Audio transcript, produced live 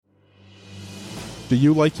Do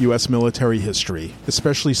you like U.S. military history,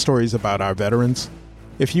 especially stories about our veterans?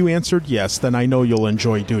 If you answered yes, then I know you'll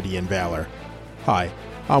enjoy Duty and Valor. Hi,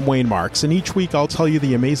 I'm Wayne Marks, and each week I'll tell you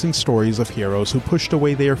the amazing stories of heroes who pushed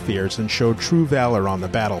away their fears and showed true valor on the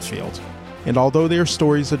battlefield. And although their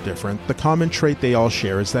stories are different, the common trait they all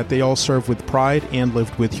share is that they all served with pride and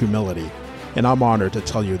lived with humility. And I'm honored to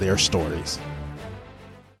tell you their stories.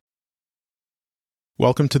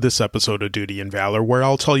 Welcome to this episode of Duty and Valor, where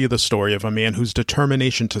I'll tell you the story of a man whose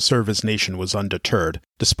determination to serve his nation was undeterred,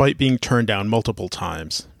 despite being turned down multiple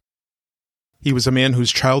times. He was a man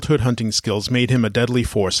whose childhood hunting skills made him a deadly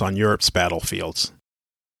force on Europe's battlefields.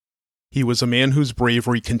 He was a man whose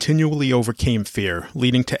bravery continually overcame fear,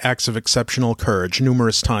 leading to acts of exceptional courage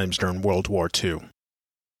numerous times during World War II.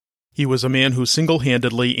 He was a man who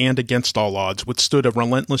single-handedly and against all odds withstood a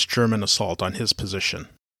relentless German assault on his position.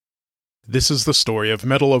 This is the story of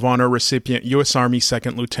Medal of Honor recipient U.S. Army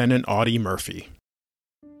 2nd Lieutenant Audie Murphy.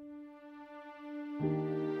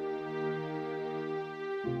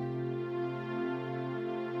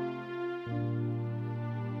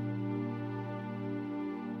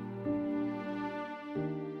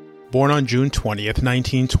 Born on June 20th,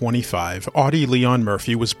 1925, Audie Leon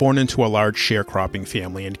Murphy was born into a large sharecropping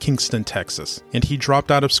family in Kingston, Texas, and he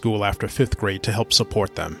dropped out of school after 5th grade to help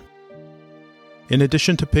support them. In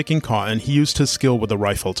addition to picking cotton, he used his skill with a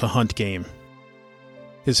rifle to hunt game.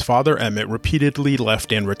 His father, Emmett, repeatedly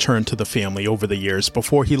left and returned to the family over the years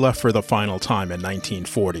before he left for the final time in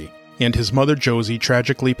 1940, and his mother, Josie,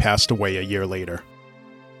 tragically passed away a year later.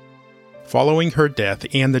 Following her death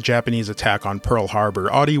and the Japanese attack on Pearl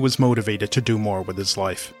Harbor, Audie was motivated to do more with his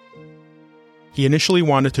life. He initially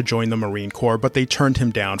wanted to join the Marine Corps, but they turned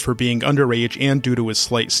him down for being underage and due to his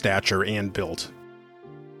slight stature and build.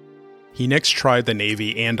 He next tried the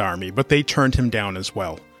Navy and Army, but they turned him down as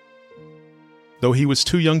well. Though he was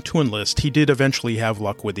too young to enlist, he did eventually have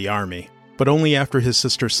luck with the Army, but only after his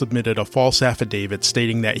sister submitted a false affidavit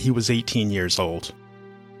stating that he was 18 years old.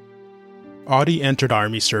 Audie entered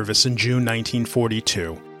Army service in June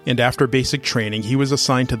 1942, and after basic training he was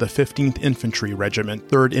assigned to the 15th Infantry Regiment,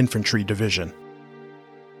 3rd Infantry Division.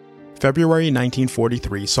 February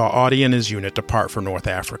 1943 saw Audie and his unit depart for North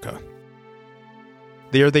Africa.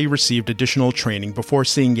 There they received additional training before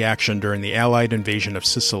seeing action during the Allied invasion of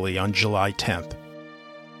Sicily on July 10th.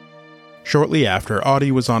 Shortly after,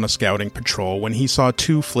 Audie was on a scouting patrol when he saw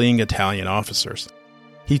 2 fleeing Italian officers.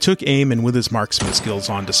 He took aim and with his marksman skills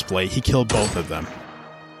on display, he killed both of them.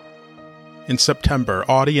 In September,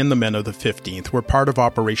 Audie and the men of the 15th were part of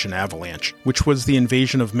Operation Avalanche, which was the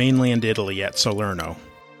invasion of mainland Italy at Salerno.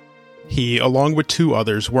 He, along with 2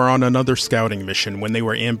 others, were on another scouting mission when they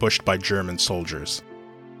were ambushed by German soldiers.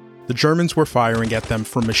 The Germans were firing at them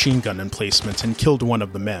from machine gun emplacements and killed one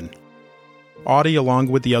of the men. Audie, along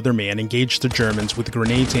with the other man, engaged the Germans with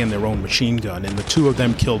grenades and their own machine gun, and the 2 of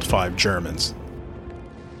them killed 5 Germans.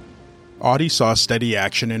 Audie saw steady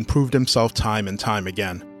action and proved himself time and time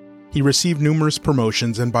again. He received numerous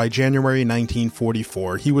promotions, and by January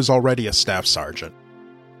 1944, he was already a staff sergeant.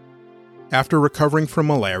 After recovering from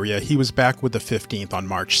malaria, he was back with the 15th on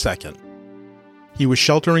March 2nd. He was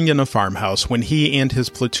sheltering in a farmhouse when he and his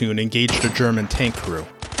platoon engaged a German tank crew.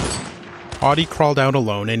 Audie crawled out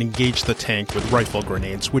alone and engaged the tank with rifle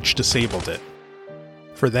grenades, which disabled it.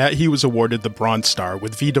 For that, he was awarded the Bronze Star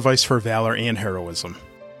with V device for valor and heroism.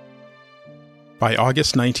 By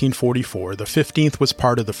August 1944, the 15th was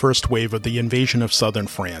part of the first wave of the invasion of southern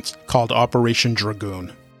France, called Operation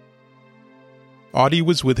Dragoon. Audie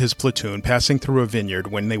was with his platoon passing through a vineyard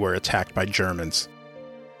when they were attacked by Germans.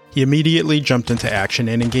 He immediately jumped into action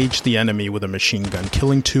and engaged the enemy with a machine gun,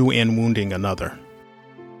 killing 2 and wounding another.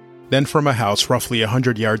 Then from a house roughly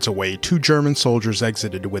 100 yards away, 2 German soldiers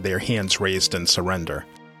exited with their hands raised in surrender.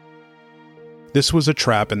 This was a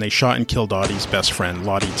trap, and they shot and killed Audie's best friend,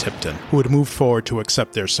 Lottie Tipton, who had moved forward to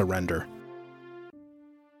accept their surrender.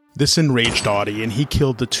 This enraged Audie, and he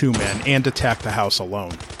killed the 2 men and attacked the house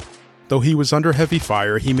alone. Though he was under heavy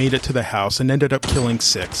fire, he made it to the house and ended up killing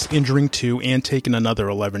 6, injuring 2, and taking another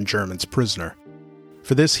 11 Germans prisoner.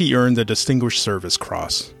 For this, he earned the Distinguished Service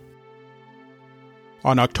Cross.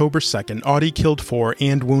 On October 2nd, Audie killed 4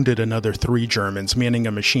 and wounded another 3 Germans manning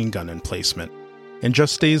a machine gun emplacement, and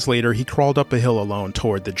just days later he crawled up a hill alone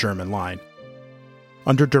toward the German line.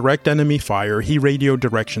 Under direct enemy fire, he radioed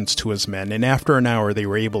directions to his men, and after an hour they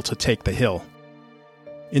were able to take the hill.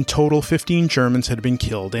 In total, 15 Germans had been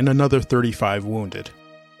killed and another 35 wounded.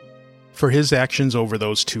 For his actions over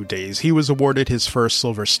those 2 days, he was awarded his first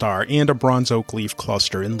Silver Star and a bronze oak leaf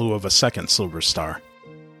cluster in lieu of a second Silver Star.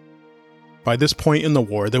 By this point in the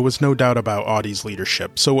war, there was no doubt about Audie's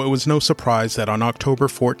leadership, so it was no surprise that on October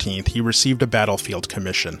 14th he received a battlefield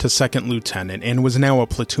commission to second lieutenant and was now a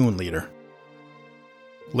platoon leader.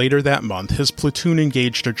 Later that month, his platoon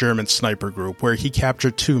engaged a German sniper group where he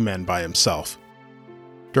captured 2 men by himself.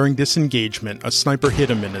 During this engagement, a sniper hit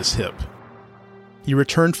him in his hip. He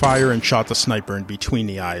returned fire and shot the sniper in between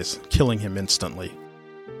the eyes, killing him instantly.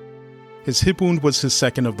 His hip wound was his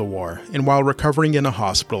second of the war, and while recovering in a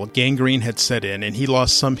hospital, gangrene had set in and he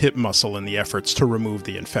lost some hip muscle in the efforts to remove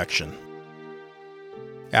the infection.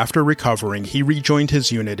 After recovering, he rejoined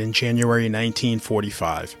his unit in January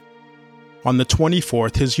 1945. On the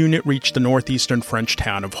 24th, his unit reached the northeastern French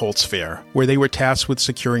town of Holtzfair, where they were tasked with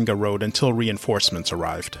securing a road until reinforcements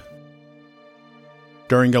arrived.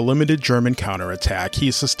 During a limited German counterattack,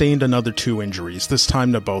 he sustained another 2 injuries, this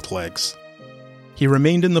time to both legs. He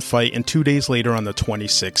remained in the fight, and 2 days later on the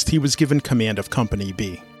 26th, he was given command of Company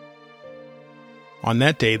B. On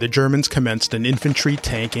that day, the Germans commenced an infantry,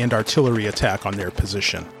 tank, and artillery attack on their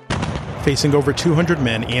position. Facing over 200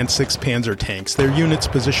 men and 6 Panzer tanks, their unit's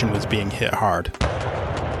position was being hit hard.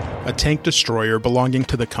 A tank destroyer belonging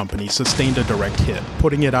to the company sustained a direct hit,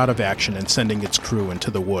 putting it out of action and sending its crew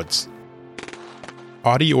into the woods.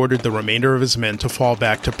 Audie ordered the remainder of his men to fall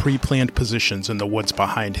back to pre-planned positions in the woods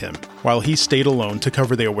behind him, while he stayed alone to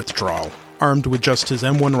cover their withdrawal, armed with just his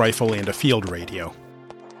M1 rifle and a field radio.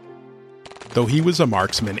 Though he was a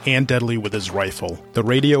marksman and deadly with his rifle, the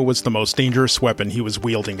radio was the most dangerous weapon he was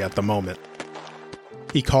wielding at the moment.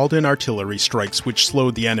 He called in artillery strikes which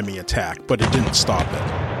slowed the enemy attack, but it didn't stop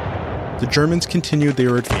it. The Germans continued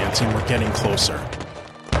their advance and were getting closer.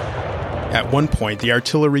 At one point, the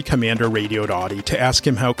artillery commander radioed Audie to ask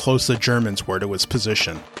him how close the Germans were to his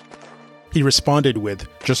position. He responded with,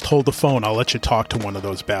 "Just hold the phone, I'll let you talk to one of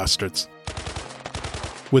those bastards."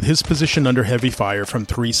 With his position under heavy fire from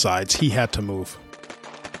 3 sides, he had to move.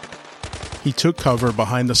 He took cover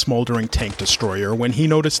behind the smoldering tank destroyer when he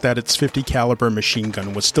noticed that its .50 caliber machine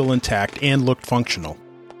gun was still intact and looked functional.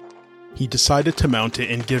 He decided to mount it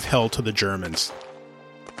and give hell to the Germans.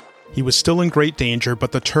 He was still in great danger,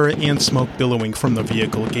 but the turret and smoke billowing from the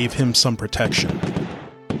vehicle gave him some protection.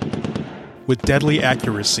 With deadly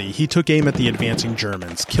accuracy, he took aim at the advancing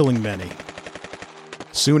Germans, killing many.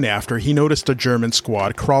 Soon after, he noticed a German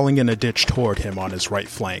squad crawling in a ditch toward him on his right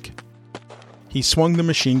flank. He swung the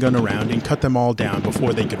machine gun around and cut them all down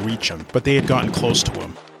before they could reach him, but they had gotten close to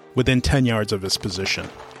him, within 10 yards of his position.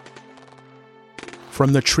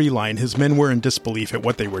 From the tree line, his men were in disbelief at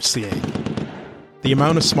what they were seeing. The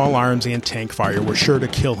amount of small arms and tank fire were sure to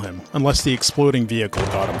kill him, unless the exploding vehicle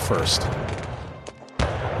got him first.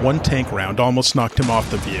 One tank round almost knocked him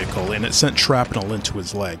off the vehicle, and it sent shrapnel into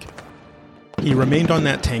his leg. He remained on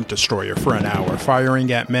that tank destroyer for an hour,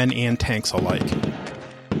 firing at men and tanks alike.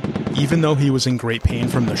 Even though he was in great pain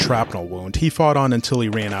from the shrapnel wound, he fought on until he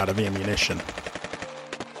ran out of ammunition.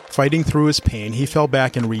 Fighting through his pain, he fell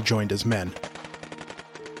back and rejoined his men.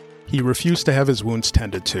 He refused to have his wounds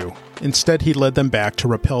tended to. Instead, he led them back to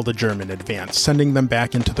repel the German advance, sending them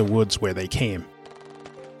back into the woods where they came.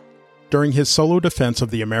 During his solo defense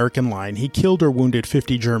of the American line, he killed or wounded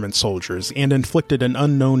 50 German soldiers and inflicted an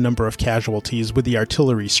unknown number of casualties with the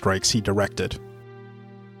artillery strikes he directed.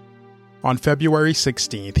 On February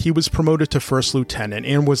 16th, he was promoted to first lieutenant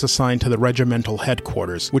and was assigned to the regimental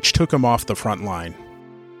headquarters, which took him off the front line.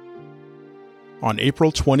 On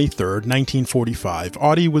April 23, 1945,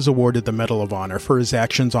 Audie was awarded the Medal of Honor for his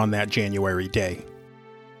actions on that January day.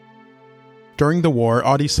 During the war,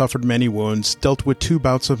 Audie suffered many wounds, dealt with 2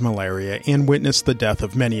 bouts of malaria, and witnessed the death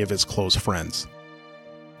of many of his close friends.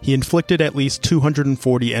 He inflicted at least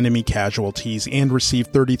 240 enemy casualties and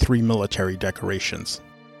received 33 military decorations.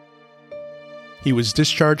 He was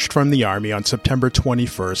discharged from the Army on September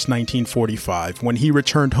 21, 1945, when he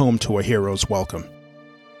returned home to a hero's welcome.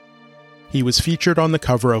 He was featured on the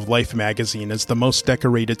cover of Life magazine as the most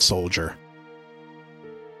decorated soldier.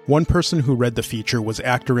 One person who read the feature was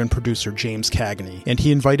actor and producer James Cagney, and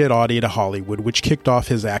he invited Audie to Hollywood, which kicked off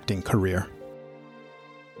his acting career.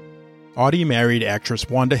 Audie married actress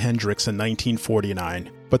Wanda Hendricks in 1949,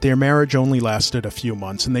 but their marriage only lasted a few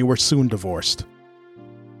months and they were soon divorced.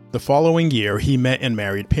 The following year, he met and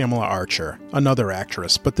married Pamela Archer, another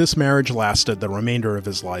actress, but this marriage lasted the remainder of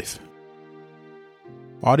his life.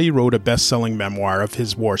 Audie wrote a best-selling memoir of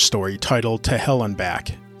his war story titled To Hell and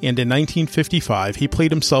Back, and in 1955 he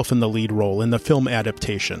played himself in the lead role in the film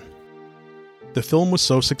adaptation. The film was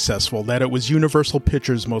so successful that it was Universal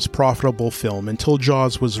Pictures' most profitable film until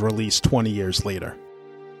Jaws was released 20 years later.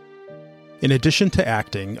 In addition to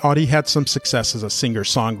acting, Audie had some success as a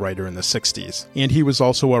singer-songwriter in the 60s, and he was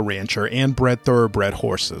also a rancher and bred thoroughbred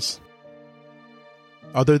horses.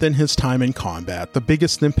 Other than his time in combat, the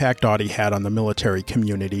biggest impact Audie had on the military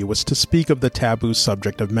community was to speak of the taboo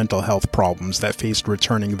subject of mental health problems that faced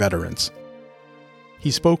returning veterans.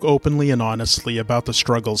 He spoke openly and honestly about the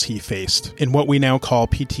struggles he faced in what we now call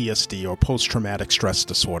PTSD, or post-traumatic stress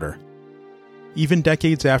disorder. Even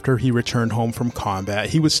decades after he returned home from combat,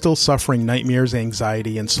 he was still suffering nightmares,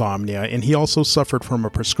 anxiety, insomnia, and he also suffered from a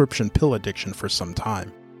prescription pill addiction for some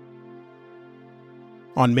time.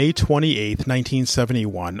 On May 28,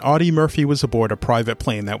 1971, Audie Murphy was aboard a private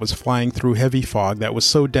plane that was flying through heavy fog that was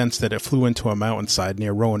so dense that it flew into a mountainside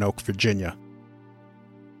near Roanoke, Virginia.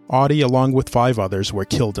 Audie, along with 5 others, were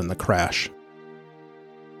killed in the crash.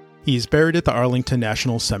 He is buried at the Arlington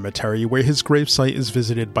National Cemetery, where his gravesite is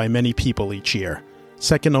visited by many people each year,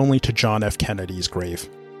 second only to John F. Kennedy's grave.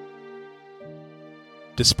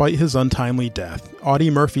 Despite his untimely death,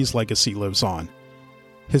 Audie Murphy's legacy lives on.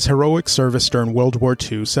 His heroic service during World War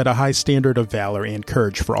II set a high standard of valor and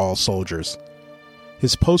courage for all soldiers.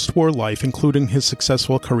 His post-war life, including his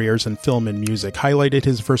successful careers in film and music, highlighted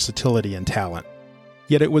his versatility and talent.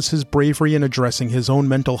 Yet it was his bravery in addressing his own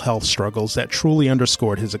mental health struggles that truly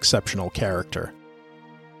underscored his exceptional character.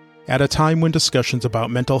 At a time when discussions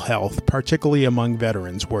about mental health, particularly among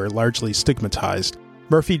veterans, were largely stigmatized,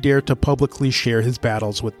 Murphy dared to publicly share his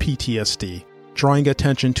battles with PTSD, drawing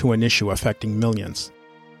attention to an issue affecting millions.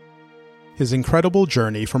 His incredible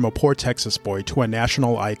journey from a poor Texas boy to a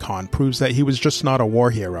national icon proves that he was just not a war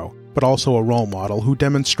hero, but also a role model who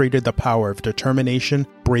demonstrated the power of determination,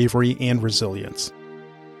 bravery, and resilience.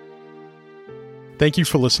 Thank you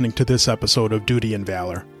for listening to this episode of Duty and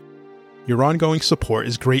Valor. Your ongoing support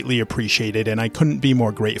is greatly appreciated, and I couldn't be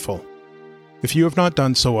more grateful. If you have not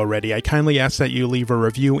done so already, I kindly ask that you leave a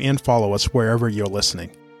review and follow us wherever you're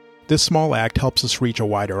listening. This small act helps us reach a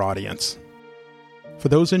wider audience. For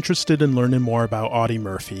those interested in learning more about Audie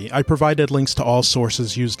Murphy, I provided links to all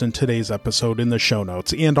sources used in today's episode in the show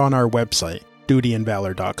notes and on our website,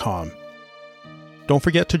 dutyandvalor.com. Don't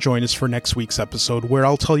forget to join us for next week's episode, where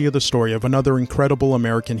I'll tell you the story of another incredible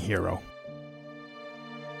American hero,